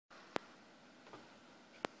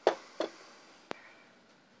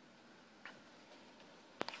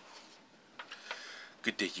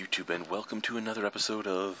Good day, YouTube, and welcome to another episode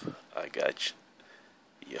of I Got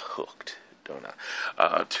You Hooked, don't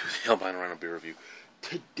I? To the Albino Rhino beer review.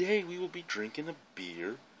 Today we will be drinking a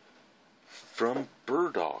beer from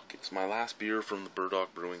Burdock. It's my last beer from the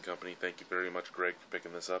Burdock Brewing Company. Thank you very much, Greg, for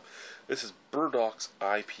picking this up. This is Burdock's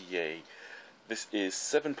IPA. This is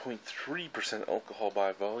 7.3% alcohol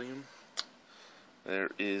by volume. There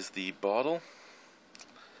is the bottle.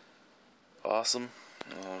 Awesome.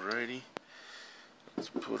 Alrighty. Let's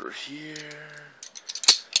put her here.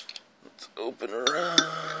 Let's open her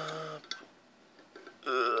up.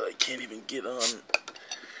 I can't even get on.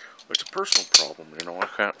 It's a personal problem, you know. I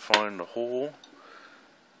can't find the hole.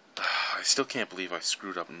 I still can't believe I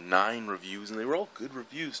screwed up 9 reviews, and they were all good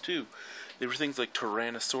reviews too. They were things like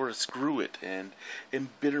Tyrannosaurus Screw It and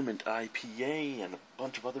Embitterment IPA and a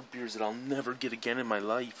bunch of other beers that I'll never get again in my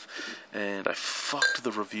life. And I fucked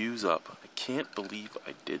the reviews up. I can't believe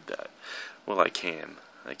I did that. Well, I can.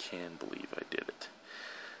 I can believe I did it.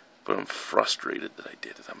 But I'm frustrated that I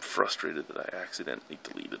did it. I'm frustrated that I accidentally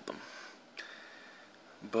deleted them.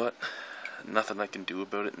 But nothing I can do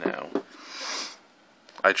about it now.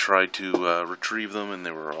 I tried to retrieve them, and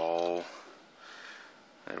they were all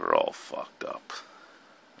fucked up.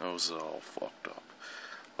 It was all fucked up.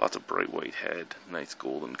 Lots of bright white head, nice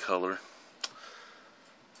golden color.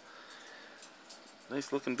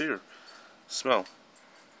 Nice looking beer. Smell.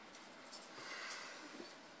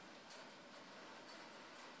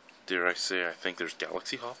 Dare I say, I think there's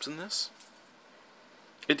galaxy hops in this?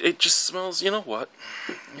 It just smells, you know what?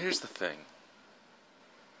 Here's the thing.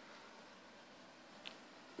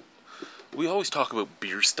 We always talk about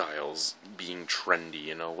beer styles being trendy,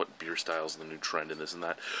 you know, what beer styles are the new trend and this and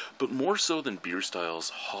that. But more so than beer styles,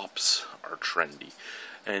 hops are trendy.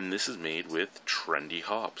 And this is made with trendy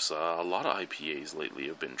hops. A lot of IPAs lately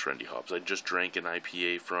have been trendy hops. I just drank an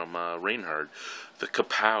IPA from Reinhard, the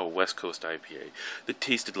Kapow West Coast IPA, that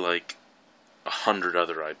tasted like 100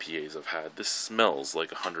 other IPAs I've had. This smells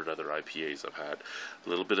like 100 other IPAs I've had. A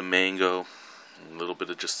little bit of mango, a little bit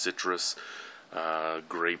of just citrus,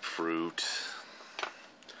 grapefruit,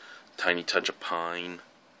 tiny touch of pine.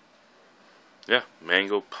 Yeah,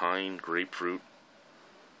 mango, pine, grapefruit,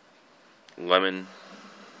 lemon,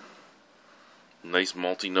 nice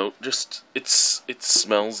malty note. Just it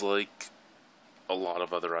smells like a lot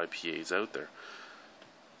of other IPAs out there.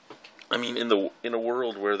 I mean, in a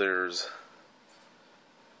world where there's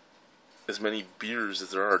as many beers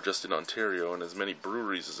as there are just in Ontario, and as many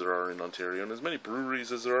breweries as there are in Ontario, and as many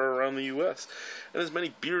breweries as there are around the U.S., and as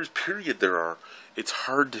many beers, period, there are, it's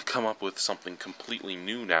hard to come up with something completely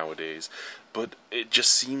new nowadays. But it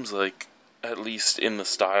just seems like, at least in the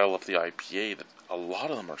style of the IPA, that a lot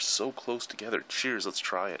of them are so close together. Cheers, let's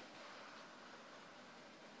try it.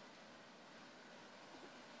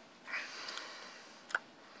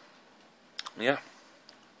 Yeah.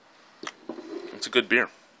 It's a good beer.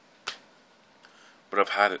 But I've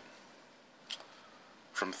had it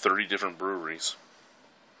from 30 different breweries.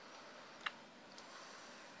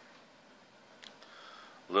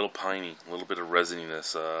 A little piney, a little bit of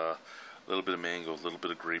resininess, a little bit of mango, a little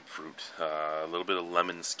bit of grapefruit, a little bit of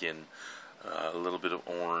lemon skin, a little bit of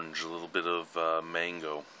orange, a little bit of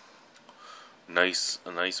mango. A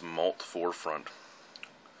nice malt forefront.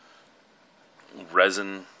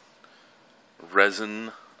 Resin,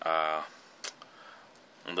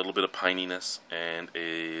 a little bit of pininess, and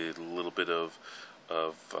a little bit of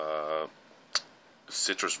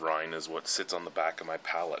citrus rind is what sits on the back of my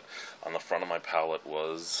palate. On the front of my palate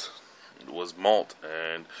was malt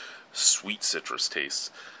and sweet citrus taste.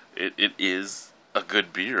 It is a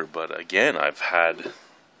good beer, but again, I've had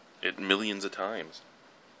it millions of times.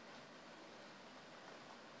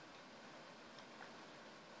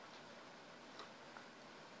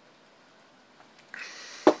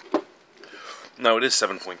 Now, it is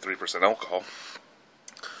 7.3% alcohol.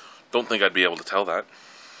 Don't think I'd be able to tell that.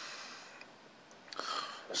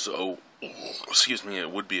 So, excuse me, it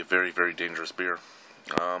would be a very, very dangerous beer.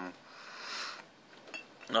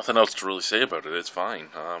 Nothing else to really say about it. It's fine.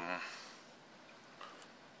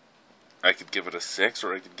 I could give it a 6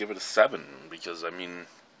 or I could give it a 7, because, I mean,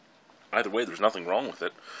 either way, there's nothing wrong with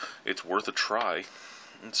it. It's worth a try.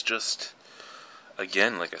 It's just,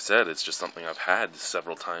 again, like I said, it's just something I've had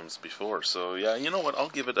several times before. So yeah, you know what? I'll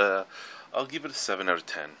give it a 7 out of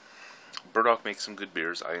 10. Burdock makes some good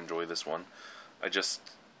beers. I enjoy this one.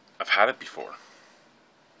 I've had it before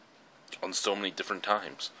on so many different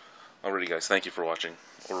times. Alrighty, guys, thank you for watching.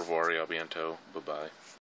 Au revoir, a bientôt. Bye bye.